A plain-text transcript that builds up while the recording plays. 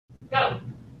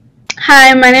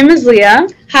Hi, my name is Leah,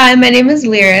 Hi, my name is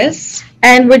Lyris.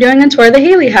 and we're doing a tour of the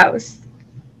Haley House.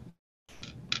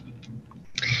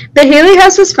 The Haley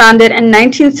House was founded in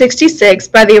 1966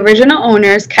 by the original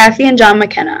owners, Kathy and John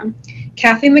McKenna.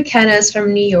 Kathy McKenna is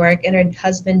from New York, and her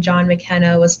husband, John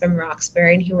McKenna, was from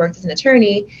Roxbury, and he worked as an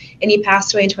attorney, and he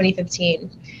passed away in 2015.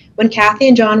 When Kathy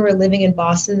and John were living in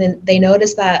Boston, then they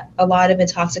noticed that a lot of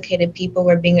intoxicated people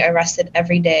were being arrested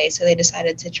every day, so they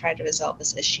decided to try to resolve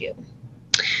this issue.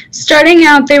 Starting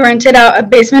out, they rented out a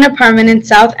basement apartment in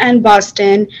South End,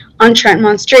 Boston on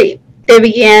Trentmont Street. They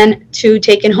began to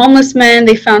take in homeless men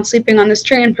they found sleeping on the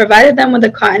street and provided them with a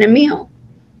cot and a meal.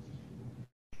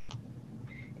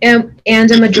 And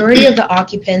a majority of the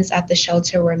occupants at the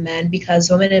shelter were men because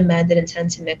women and men didn't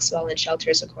tend to mix well in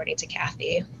shelters, according to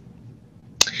Kathy.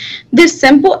 This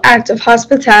simple act of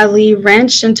hospitality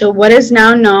branched into what is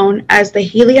now known as the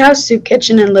Haley House Soup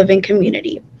Kitchen and Living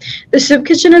Community. The soup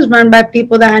kitchen is run by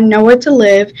people that had nowhere to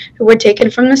live, who were taken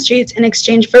from the streets in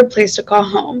exchange for a place to call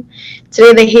home.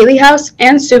 Today, the Haley House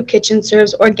and Soup Kitchen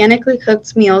serves organically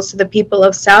cooked meals to the people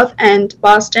of South End,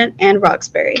 Boston, and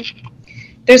Roxbury.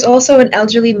 There's also an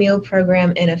elderly meal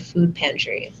program and a food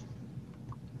pantry.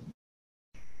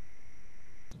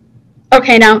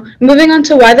 Okay, now moving on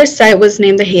to why this site was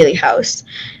named the Haley House.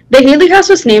 The Haley House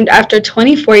was named after a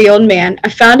 24-year-old man, a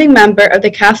founding member of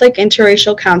the Catholic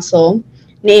Interracial Council,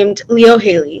 named Leo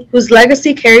Haley, whose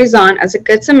legacy carries on as a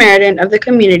good Samaritan of the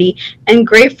community and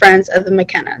great friends of the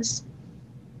McKennas.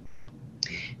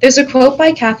 There's a quote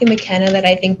by Kathy McKenna that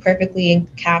I think perfectly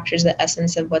captures the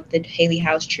essence of what the Haley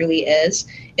House truly is.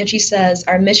 And she says,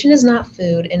 "Our mission is not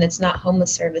food and it's not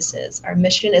homeless services. Our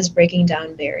mission is breaking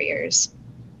down barriers."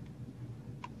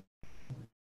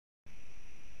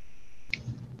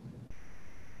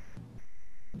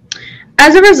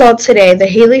 As a result, today, the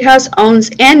Haley House owns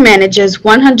and manages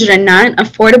 109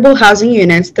 affordable housing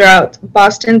units throughout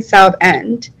Boston's South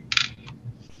End.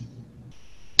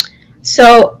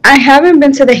 So, I haven't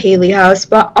been to the Haley House,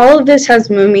 but all of this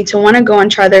has moved me to want to go and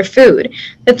try their food.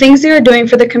 The things they are doing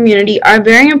for the community are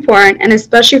very important, and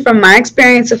especially from my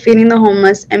experience of feeding the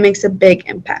homeless, it makes a big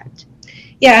impact.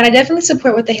 Yeah, and I definitely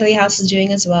support what the Haley House is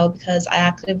doing as well because I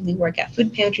actively work at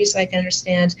food pantries, so I can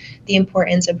understand the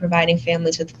importance of providing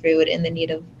families with food and the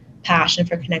need of passion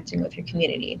for connecting with your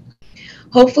community.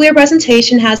 Hopefully, our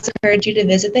presentation has encouraged you to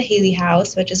visit the Haley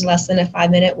House, which is less than a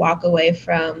 5-minute walk away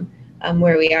from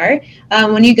where we are.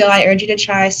 When you go, I urge you to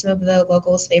try some of the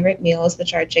locals' favorite meals,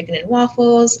 which are chicken and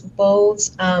waffles,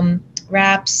 bowls,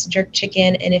 wraps, jerk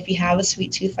chicken, and if you have a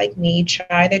sweet tooth like me,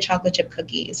 try their chocolate chip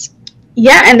cookies.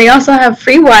 Yeah, and they also have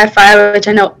free Wi-Fi, which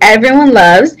I know everyone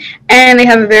loves, and they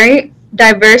have a very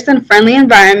diverse and friendly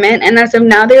environment, and as of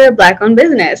now, they're a Black-owned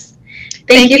business.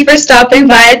 Thank you for stopping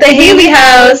by at the Haley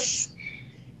House.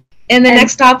 And the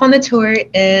next stop on the tour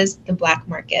is the Black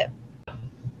Market.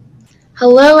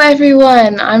 Hello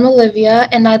everyone, I'm Olivia,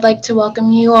 and I'd like to welcome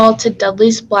you all to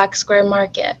Dudley's Black Square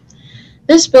Market.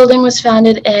 This building was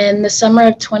founded in the summer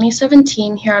of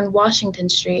 2017 here on Washington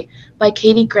Street by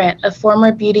Katie Grant, a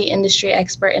former beauty industry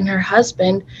expert, and her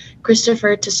husband,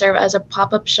 Christopher, to serve as a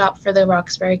pop-up shop for the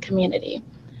Roxbury community.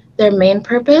 Their main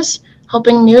purpose?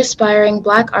 Helping new aspiring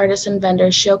Black artists and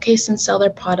vendors showcase and sell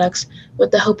their products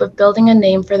with the hope of building a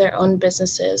name for their own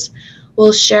businesses,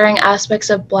 while sharing aspects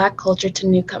of Black culture to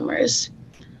newcomers.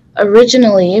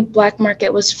 Originally, Black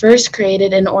Market was first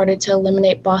created in order to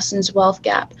eliminate Boston's wealth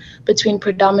gap between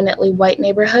predominantly white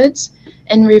neighborhoods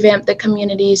and revamp the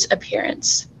community's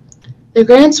appearance. The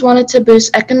Grants wanted to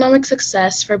boost economic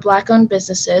success for Black-owned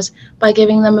businesses by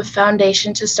giving them a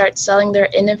foundation to start selling their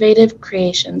innovative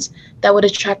creations that would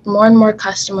attract more and more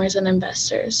customers and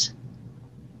investors.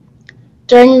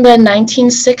 During the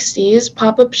 1960s,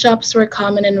 pop-up shops were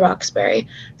common in Roxbury,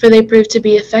 for they proved to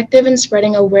be effective in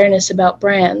spreading awareness about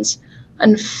brands.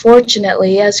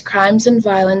 Unfortunately, as crimes and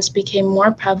violence became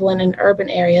more prevalent in urban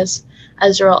areas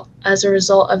as a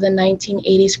result of the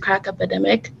 1980s crack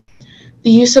epidemic, the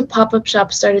use of pop-up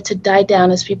shops started to die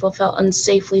down as people felt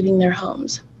unsafe leaving their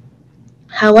homes.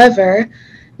 However,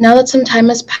 now that some time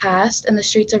has passed and the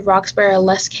streets of Roxbury are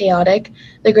less chaotic,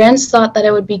 the Grants thought that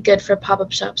it would be good for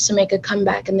pop-up shops to make a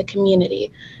comeback in the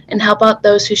community and help out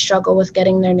those who struggle with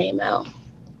getting their name out.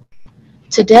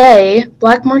 Today,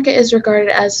 Black Market is regarded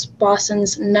as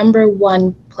Boston's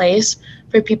 #1 place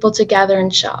for people to gather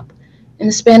and shop. In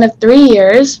the span of 3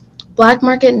 years, Black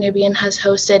Market Nubian has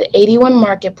hosted 81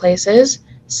 marketplaces,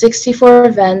 64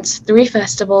 events, 3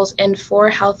 festivals, and 4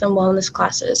 health and wellness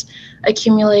classes,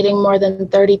 accumulating more than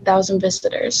 30,000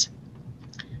 visitors.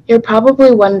 You're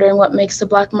probably wondering what makes the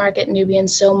Black Market Nubian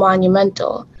so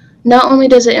monumental. Not only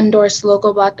does it endorse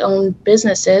local Black-owned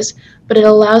businesses, but it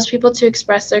allows people to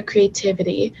express their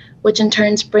creativity, which in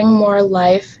turn bring more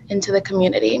life into the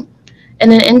community.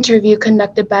 In an interview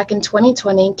conducted back in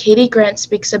 2020, Katie Grant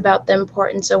speaks about the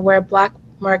importance of where Black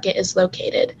Market is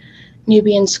located,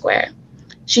 Nubian Square.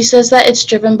 She says that it's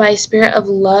driven by a spirit of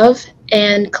love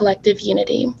and collective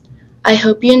unity. I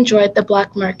hope you enjoyed the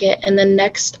Black Market, and the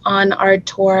next on our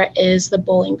tour is the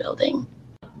bowling building.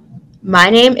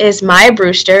 My name is Maya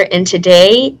Brewster, and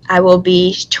today I will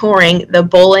be touring the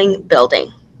bowling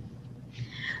building.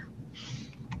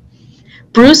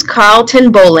 Bruce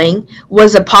Carlton Bowling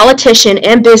was a politician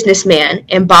and businessman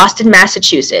in Boston,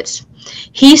 Massachusetts.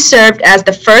 He served as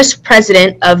the first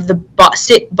president of the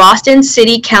Boston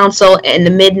City Council in the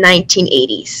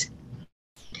mid-1980s.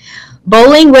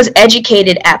 Bowling was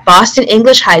educated at Boston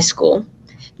English High School,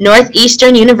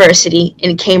 Northeastern University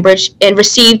in Cambridge, and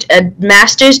received a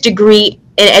master's degree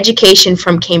in education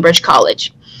from Cambridge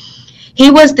College. He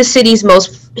was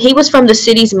from the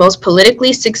city's most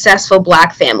politically successful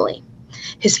Black family.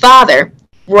 His father,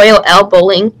 Royal L.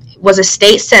 Bowling, was a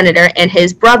state senator, and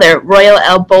his brother, Royal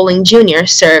L. Bowling Jr.,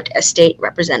 served as state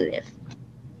representative.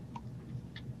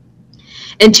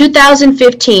 In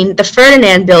 2015, the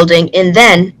Ferdinand Building in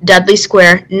then Dudley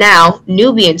Square, now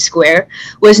Nubian Square,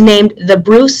 was named the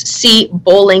Bruce C.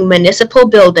 Bowling Municipal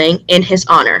Building in his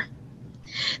honor.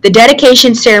 The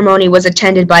dedication ceremony was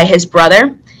attended by his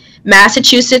brother,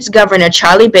 Massachusetts Governor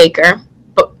Charlie Baker,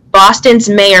 Boston's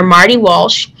Mayor Marty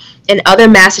Walsh, and other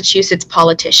Massachusetts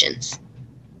politicians.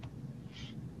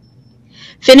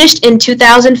 Finished in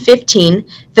 2015,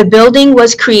 the building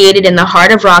was created in the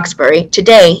heart of Roxbury,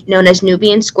 today known as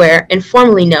Nubian Square and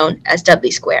formerly known as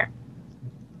Dudley Square.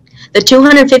 The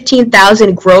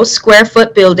 215,000 gross square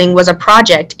foot building was a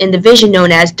project in the vision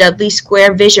known as Dudley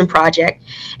Square Vision Project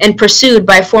and pursued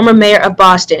by former Mayor of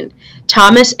Boston,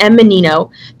 Thomas M.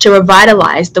 Menino, to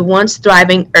revitalize the once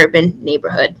thriving urban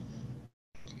neighborhood.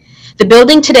 The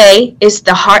building today is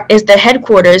the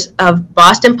headquarters of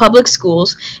Boston Public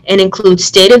Schools and includes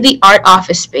state-of-the-art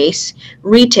office space,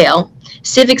 retail,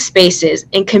 civic spaces,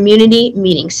 and community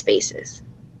meeting spaces.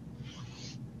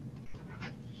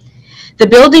 The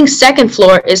building's second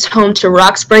floor is home to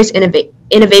Roxbury's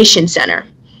Innovation Center.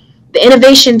 The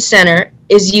Innovation Center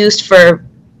is used for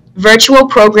virtual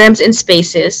programs and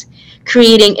spaces,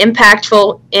 creating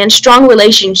impactful and strong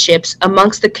relationships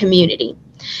amongst the community.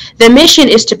 The mission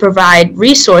is to provide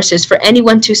resources for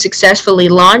anyone to successfully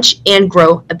launch and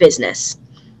grow a business.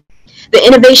 The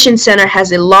Innovation Center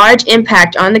has a large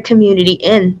impact on the community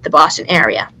in the Boston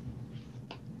area.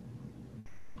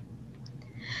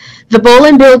 The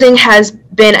Bowling Building has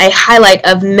been a highlight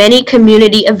of many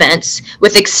community events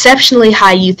with exceptionally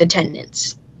high youth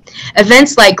attendance.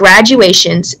 Events like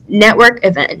graduations, network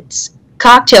events,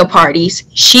 cocktail parties,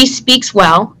 She Speaks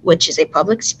Well, which is a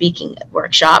public speaking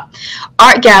workshop,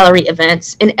 art gallery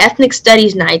events, and ethnic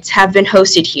studies nights have been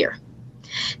hosted here.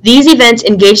 These events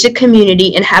engage the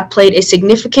community and have played a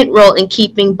significant role in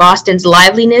keeping Boston's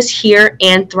liveliness here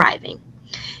and thriving.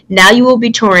 Now you will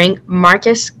be touring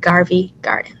Marcus Garvey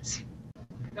Gardens.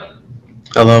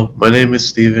 Hello, my name is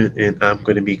Steven, and I'm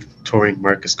going to be touring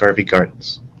Marcus Garvey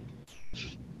Gardens.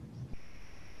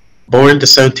 Born the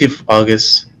 17th of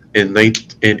August in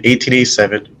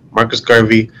 1887, Marcus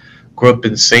Garvey grew up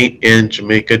in St. Anne,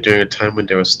 Jamaica during a time when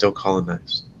they were still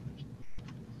colonized.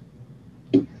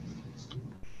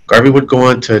 Garvey would go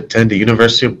on to attend the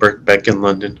University of Birkbeck in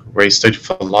London, where he studied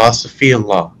philosophy and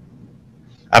law.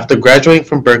 After graduating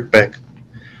from Birkbeck,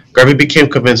 Garvey became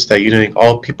convinced that uniting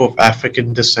all people of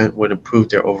African descent would improve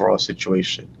their overall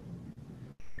situation.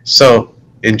 So,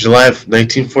 in July of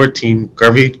 1914,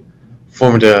 Garvey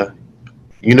formed a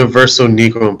Universal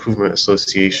Negro Improvement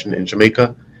Association in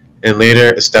Jamaica and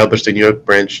later established a New York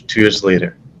branch 2 years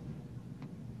later.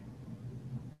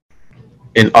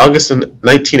 In August of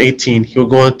 1918, he would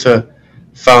go on to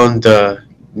found the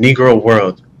Negro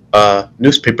World, a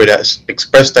newspaper that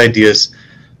expressed ideas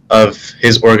of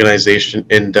his organization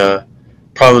and the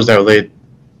problems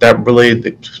that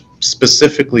related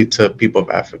specifically to people of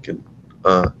African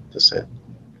descent.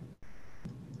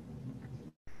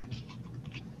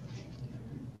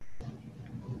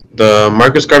 The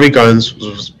Marcus Garvey Gardens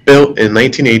was built in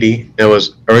 1980 and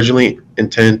was originally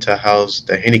intended to house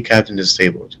the handicapped and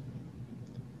disabled.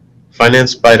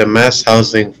 Financed by the Mass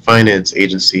Housing Finance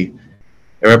Agency,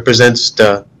 it represents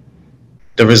the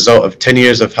result of 10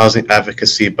 years of housing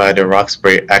advocacy by the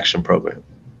Roxbury Action Program.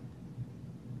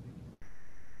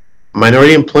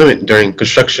 Minority employment during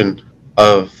construction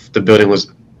of the building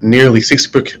was nearly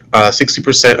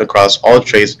 60% across all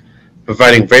trades,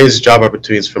 providing various job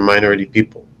opportunities for minority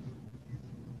people.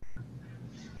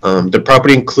 The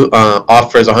property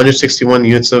offers um, 161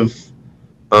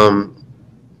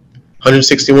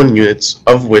 units,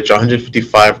 of which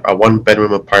 155 are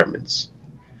one-bedroom apartments.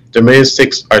 The remaining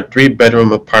 6 are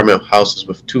three-bedroom apartment houses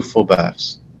with 2 full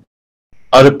baths.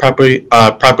 Other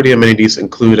property amenities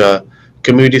include a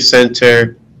community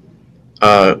center,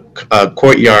 a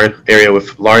courtyard area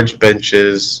with large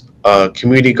benches, a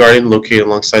community garden located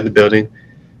alongside the building,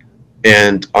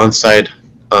 and on-site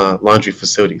laundry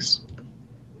facilities.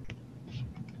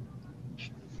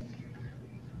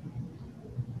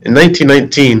 In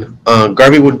 1919,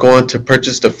 Garvey would go on to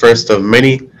purchase the first of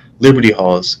many Liberty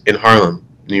Halls in Harlem,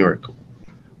 New York.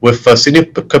 With a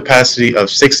seating capacity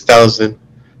of 6,000,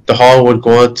 the hall would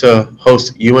go on to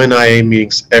host UNIA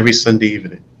meetings every Sunday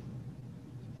evening.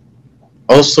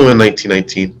 Also in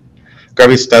 1919,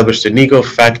 Garvey established the Nego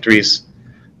Factories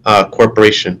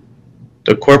Corporation.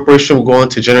 The corporation will go on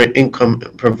to generate income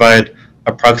and provide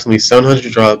approximately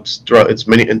 700 jobs throughout its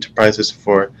many enterprises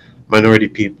for minority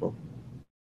people.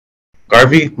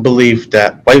 Garvey believed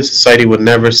that white society would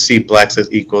never see blacks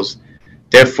as equals,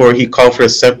 therefore he called for a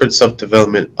separate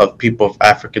self-development of people of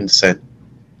African descent.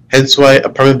 Hence why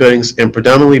apartment buildings in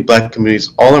predominantly black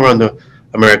communities all around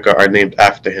America are named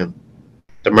after him.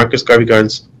 The Marcus Garvey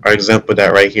Gardens are an example of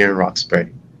that right here in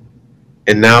Roxbury.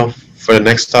 And now for the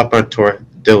next stop on our tour,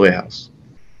 Dillway House.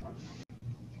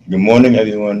 Good morning,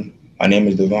 everyone. My name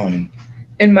is Devon.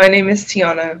 And my name is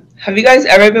Tiana. Have you guys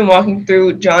ever been walking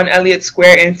through John Elliott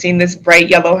Square and seen this bright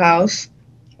yellow house?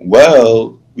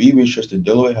 Well, we researched the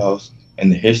Dillway House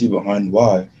and the history behind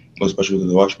why it was special to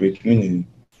the Roxbury community.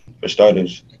 For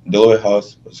starters, Dillway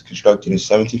House was constructed in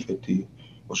 1750,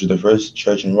 which was the first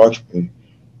church in Roxbury.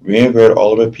 Reverend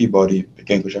Oliver Peabody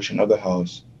began construction of the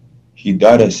house. He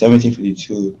died in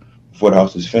 1752 before the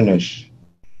house was finished.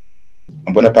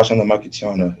 I'm going to pass on the mic to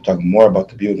Tiana to talk more about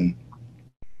the building.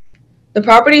 The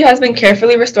property has been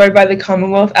carefully restored by the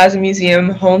Commonwealth as a museum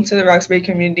home to the Roxbury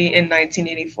community in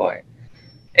 1984.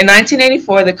 In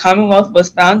 1984, the Commonwealth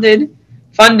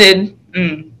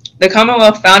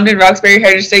founded Roxbury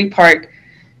Heritage State Park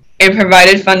and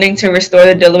provided funding to restore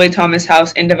the Dillaway Thomas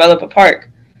House and develop a park.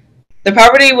 The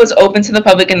property was open to the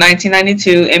public in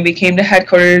 1992 and became the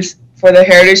headquarters for the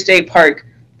Heritage State Park.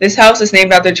 This house is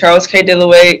named after Charles K.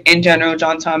 Dillaway and General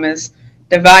John Thomas.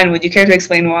 Divine, would you care to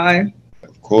explain why?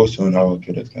 Of course, and I will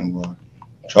get it and why.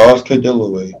 Charles K.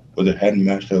 Dillaway was the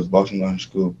headmaster of Boston Line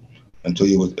School until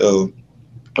he was ill,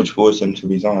 which forced him to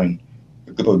resign.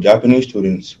 A group of Japanese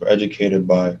students were educated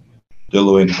by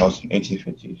Dillaway in the house in the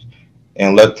 1850s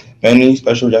and left many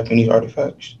special Japanese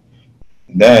artifacts.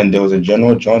 Then there was a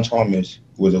General John Thomas,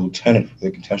 who was a lieutenant for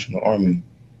the Continental Army,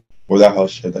 where that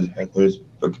house served as headquarters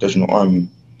for the Continental Army.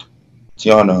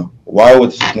 Tiana, why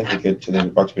was this significant to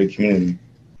the Roxbury community?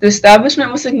 The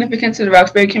establishment was significant to the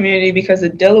Roxbury community because the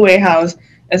Dillaway House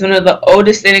is one of the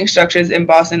oldest standing structures in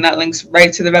Boston that links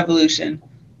right to the Revolution.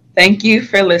 Thank you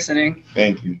for listening.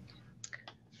 Thank you.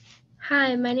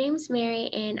 Hi, my name is Mary,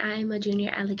 and I'm a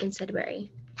junior at Lincoln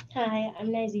Sudbury. Hi, I'm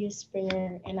Nizia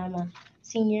Springer, and I'm a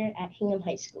senior at Hingham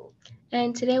High School.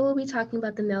 And today we'll be talking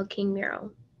about the Mel King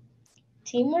mural.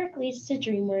 Teamwork leads to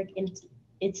dreamwork, and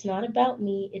it's not about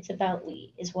me, it's about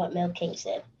we, is what Mel King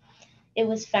said. It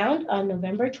was found on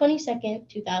November 22nd,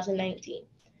 2019,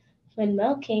 when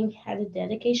Mel King had a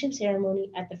dedication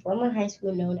ceremony at the former high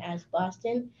school known as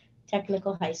Boston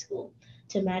Technical High School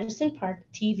to Madison Park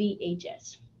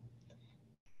TVHS.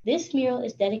 This mural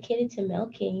is dedicated to Mel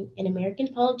King, an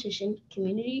American politician,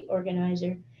 community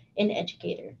organizer, and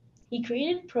educator. He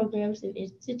created programs and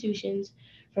institutions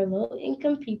for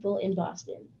low-income people in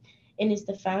Boston and is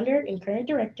the founder and current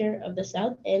director of the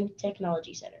South End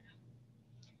Technology Center.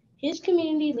 His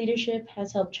community leadership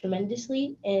has helped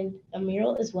tremendously, and a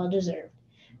mural is well-deserved.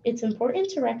 It's important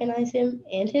to recognize him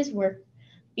and his work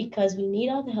because we need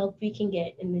all the help we can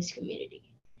get in this community.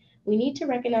 We need to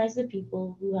recognize the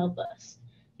people who help us.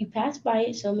 You pass by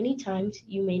it so many times,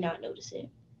 you may not notice it.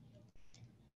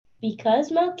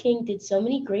 Because Mel King did so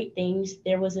many great things,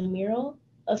 there was a mural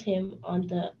of him on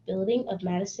the building of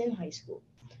Madison High School.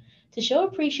 To show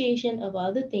appreciation of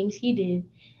all the things he did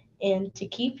and to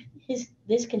keep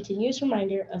this continuous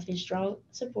reminder of his strong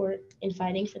support in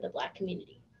fighting for the Black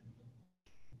community.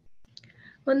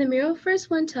 When the mural first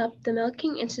went up, the Mel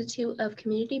King Institute of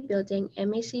Community Building,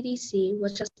 MACDC,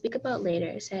 which I'll speak about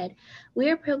later, said, "We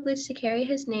are privileged to carry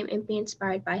his name and be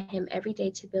inspired by him every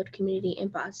day to build community in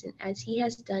Boston, as he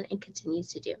has done and continues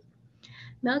to do."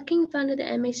 Mel King founded the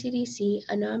MACDC,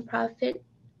 a nonprofit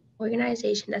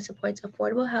organization that supports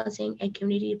affordable housing and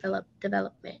community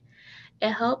development.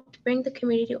 It helped bring the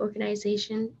community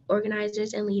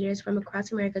organizers and leaders from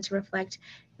across America to reflect,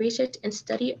 research, and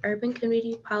study urban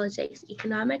community politics,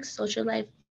 economics, social life,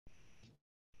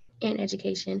 and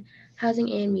education,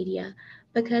 housing, and media,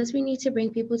 because we need to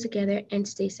bring people together and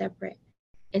stay separate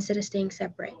instead of staying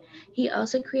separate. He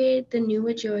also created the New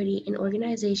Majority, an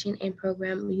organization and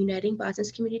program uniting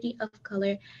Boston's community of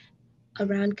color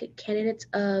around candidates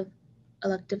of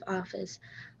elective office.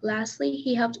 Lastly,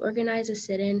 he helped organize a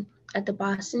sit-in at the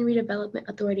Boston Redevelopment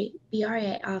Authority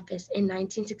 (BRA) office in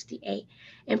 1968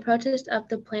 in protest of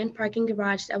the planned parking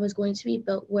garage that was going to be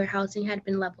built where housing had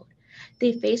been leveled.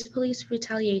 They faced police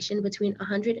retaliation. Between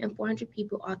 100 and 400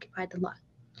 people occupied the lot.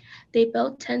 They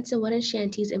built tents and wooden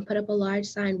shanties and put up a large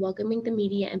sign welcoming the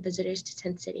media and visitors to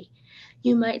Tent City.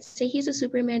 You might say he's a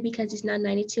Superman because he's now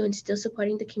 92 and still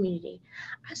supporting the community.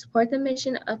 I support the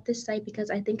mission of this site because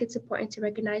I think it's important to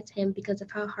recognize him because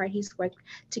of how hard he's worked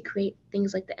to create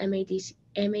things like the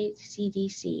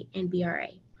MACDC, and BRA.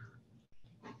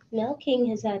 Mel King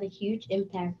has had a huge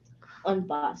impact on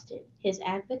Boston. His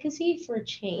advocacy for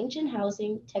change in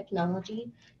housing,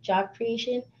 technology, job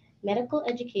creation, medical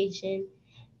education,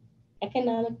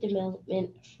 economic development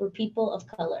for people of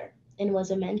color, and was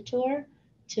a mentor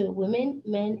to women,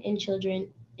 men, and children,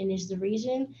 and is the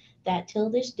reason that till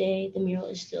this day the mural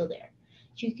is still there.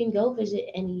 You can go visit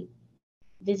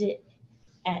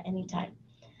at any time.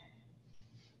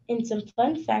 And some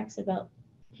fun facts about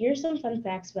here's some fun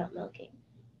facts about Mel King.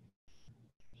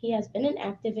 He has been an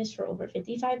activist for over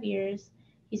 55 years.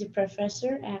 He's a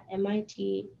professor at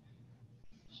MIT.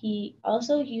 He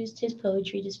also used his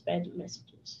poetry to spread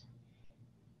messages.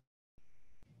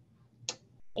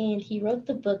 And he wrote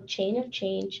the book Chain of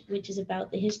Change, which is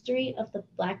about the history of the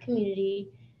Black community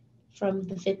from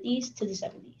the 50s to the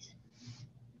 70s.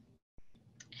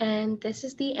 And this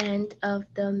is the end of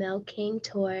the Mel King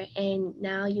tour, and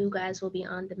now you guys will be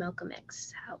on the Malcolm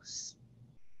X house.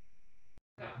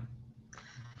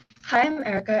 Hi, I'm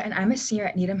Erica, and I'm a senior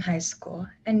at Needham High School.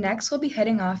 And next, we'll be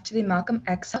heading off to the Malcolm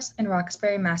X House in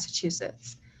Roxbury,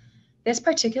 Massachusetts. This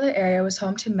particular area was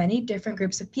home to many different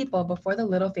groups of people before the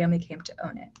Little family came to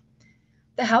own it.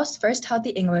 The house first held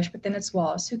the English within its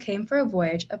walls who came for a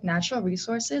voyage of natural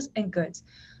resources and goods,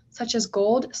 such as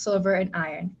gold, silver, and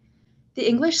iron. The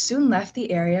English soon left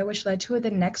the area, which led to the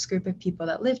next group of people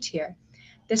that lived here.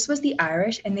 This was the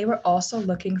Irish, and they were also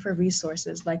looking for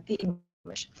resources like the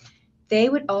English. They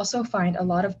would also find a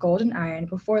lot of gold and iron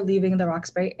before leaving the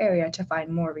Roxbury area to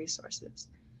find more resources.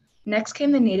 Next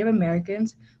came the Native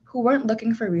Americans, who weren't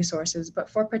looking for resources but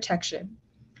for protection.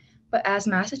 But as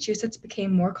Massachusetts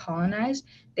became more colonized,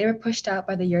 they were pushed out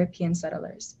by the European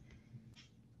settlers.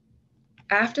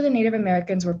 After the Native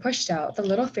Americans were pushed out, the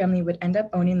Little family would end up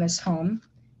owning this home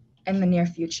in the near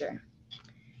future.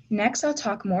 Next, I'll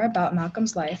talk more about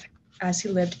Malcolm's life as he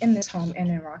lived in this home and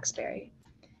in Roxbury.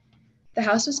 The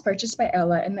house was purchased by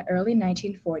Ella in the early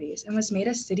 1940s and was made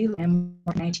a city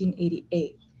landmark in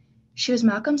 1988. She was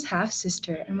Malcolm's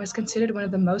half-sister and was considered one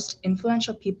of the most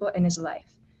influential people in his life.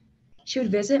 She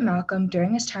would visit Malcolm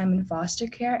during his time in foster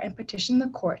care and petition the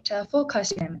court to have full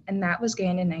custody of him, and that was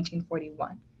gained in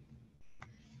 1941.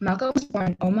 Malcolm was born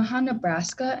in Omaha,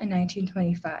 Nebraska in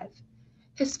 1925.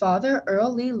 His father,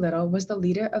 Earl Lee Little, was the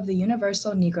leader of the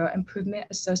Universal Negro Improvement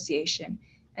Association,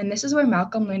 and this is where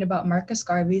Malcolm learned about Marcus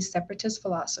Garvey's separatist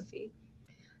philosophy.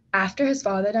 After his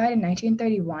father died in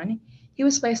 1931, he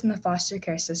was placed in the foster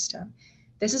care system.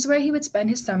 This is where he would spend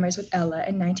his summers with Ella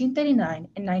in 1939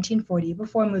 and 1940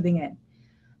 before moving in.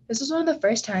 This was one of the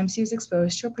first times he was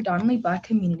exposed to a predominantly Black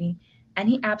community, and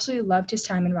he absolutely loved his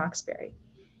time in Roxbury.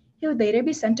 He would later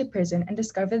be sent to prison and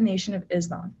discover the Nation of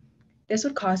Islam. This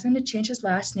would cause him to change his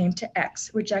last name to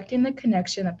X, rejecting the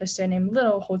connection that the surname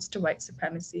Little holds to white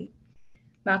supremacy.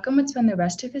 Malcolm would spend the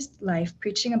rest of his life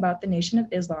preaching about the Nation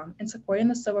of Islam and supporting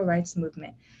the civil rights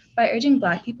movement by urging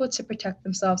Black people to protect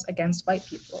themselves against white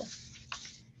people.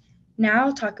 Now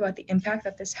I'll talk about the impact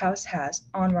that this house has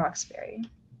on Roxbury.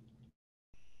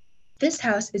 This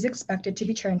house is expected to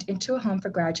be turned into a home for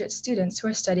graduate students who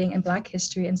are studying in Black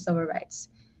history and civil rights.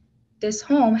 This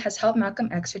home has helped Malcolm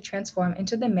X to transform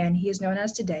into the man he is known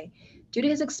as today due to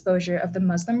his exposure of the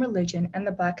Muslim religion and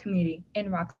the Black community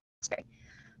in Roxbury.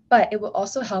 But it will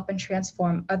also help and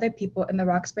transform other people in the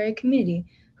Roxbury community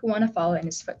who want to follow in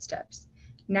his footsteps.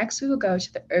 Next, we will go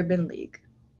to the Urban League.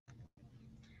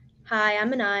 Hi,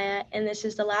 I'm Anaya, and this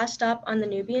is the last stop on the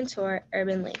Nubian tour,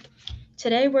 Urban League.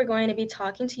 Today, we're going to be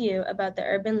talking to you about the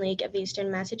Urban League of Eastern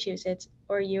Massachusetts,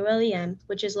 or ULEM,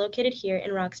 which is located here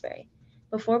in Roxbury.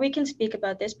 Before we can speak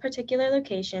about this particular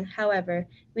location, however,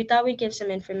 we thought we'd give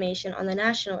some information on the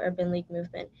National Urban League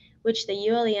movement, which the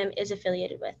ULEM is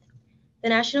affiliated with. The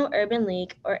National Urban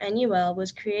League, or NUL,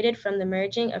 was created from the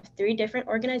merging of 3 different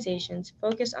organizations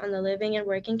focused on the living and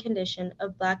working condition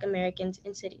of Black Americans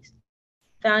in cities.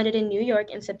 Founded in New York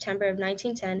in September of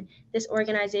 1910, this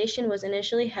organization was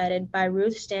initially headed by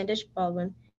Ruth Standish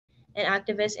Baldwin, an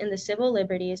activist in the civil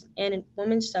liberties and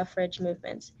women's suffrage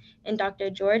movements, and Dr.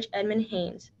 George Edmund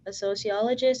Haynes, a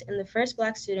sociologist and the first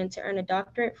Black student to earn a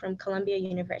doctorate from Columbia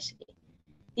University.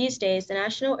 These days, the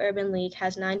National Urban League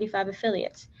has 95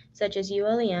 affiliates, such as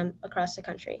ULEM, across the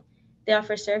country. They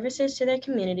offer services to their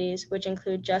communities, which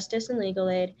include justice and legal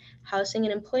aid, housing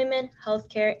and employment,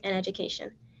 healthcare, and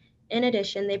education. In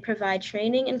addition, they provide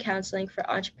training and counseling for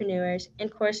entrepreneurs and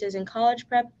courses in college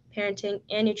prep, parenting,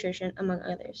 and nutrition, among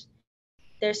others.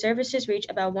 Their services reach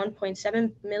about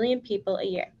 1.7 million people a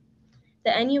year.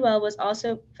 The NUL was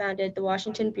also founded the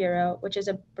Washington Bureau, which is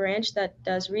a branch that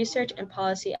does research and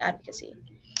policy advocacy.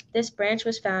 This branch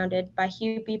was founded by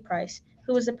Hugh B. Price,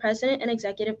 who was the president and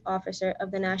executive officer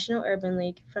of the National Urban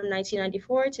League from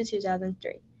 1994 to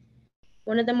 2003.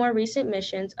 One of the more recent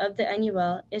missions of the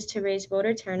NUL is to raise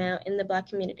voter turnout in the Black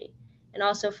community and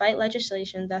also fight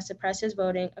legislation that suppresses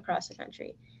voting across the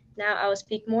country. Now I will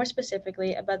speak more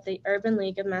specifically about the Urban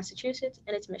League of Massachusetts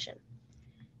and its mission.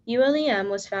 ULEM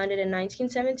was founded in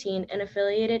 1917 and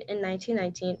affiliated in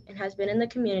 1919 and has been in the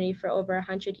community for over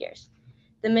 100 years.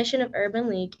 The mission of Urban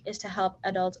League is to help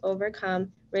adults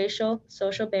overcome racial,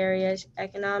 social barriers,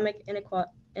 economic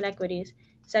inequities,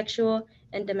 sexual,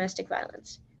 and domestic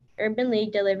violence. Urban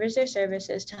League delivers their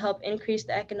services to help increase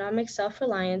the economic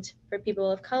self-reliance for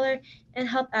people of color and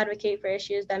help advocate for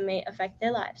issues that may affect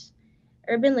their lives.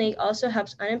 Urban League also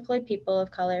helps unemployed people of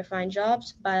color find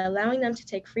jobs by allowing them to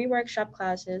take free workshop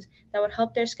classes that would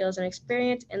help their skills and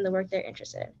experience in the work they're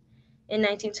interested in. In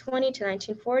 1920 to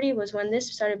 1940 was when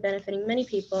this started benefiting many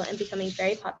people and becoming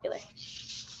very popular.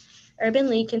 Urban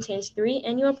League contains 3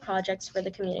 annual projects for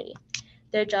the community.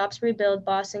 Their Jobs Rebuild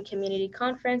Boston Community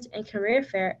Conference and Career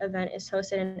Fair event is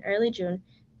hosted in early June.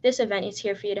 This event is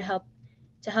here for you to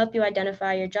help you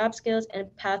identify your job skills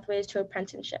and pathways to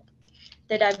apprenticeship.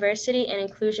 The Diversity and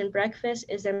Inclusion Breakfast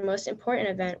is their most important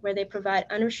event where they provide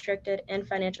unrestricted and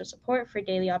financial support for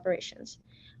daily operations.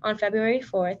 On February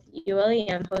 4th,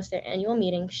 ULEM hosts their annual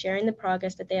meeting sharing the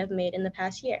progress that they have made in the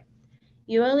past year.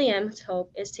 ULEM's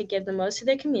hope is to give the most to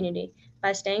their community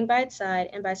by staying by its side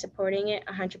and by supporting it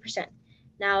 100%.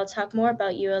 Now I'll talk more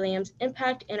about ULEM's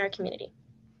impact in our community.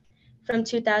 From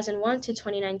 2001 to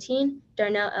 2019,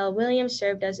 Darnell L. Williams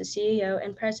served as the CEO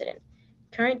and president.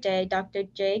 Current day, Dr.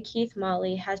 J. Keith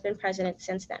Motley has been president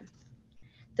since then.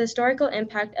 The historical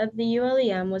impact of the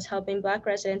ULEM was helping Black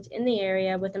residents in the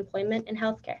area with employment and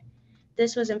healthcare.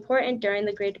 This was important during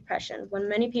the Great Depression, when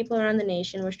many people around the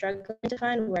nation were struggling to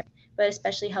find work, but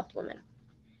especially helped women.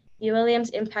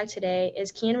 ULEM's impact today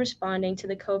is key in responding to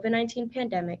the COVID-19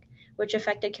 pandemic, which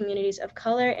affected communities of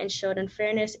color and showed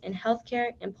unfairness in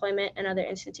healthcare, employment, and other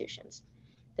institutions.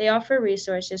 They offer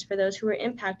resources for those who were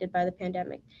impacted by the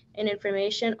pandemic and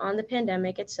information on the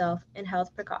pandemic itself and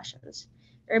health precautions.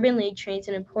 Urban League trains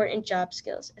in important job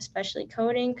skills, especially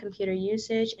coding, computer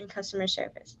usage, and customer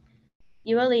service.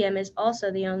 ULEM is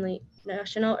also the only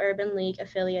National Urban League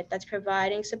affiliate that's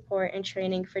providing support and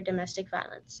training for domestic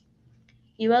violence.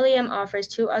 ULEM offers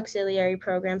 2 auxiliary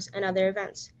programs and other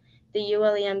events. The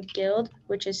ULEM Guild,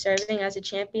 which is serving as a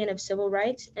champion of civil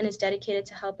rights and is dedicated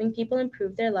to helping people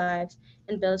improve their lives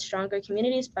and build stronger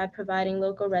communities by providing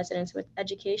local residents with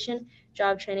education,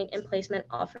 job training, and placement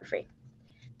all for free.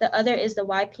 The other is the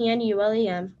YPN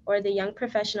ULEM, or the Young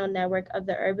Professional Network of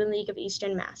the Urban League of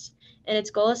Eastern Mass, and its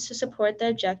goal is to support the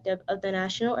objective of the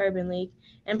National Urban League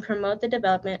and promote the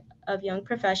development of young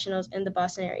professionals in the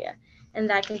Boston area. And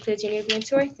that concludes your Nubian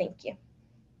tour. Thank you.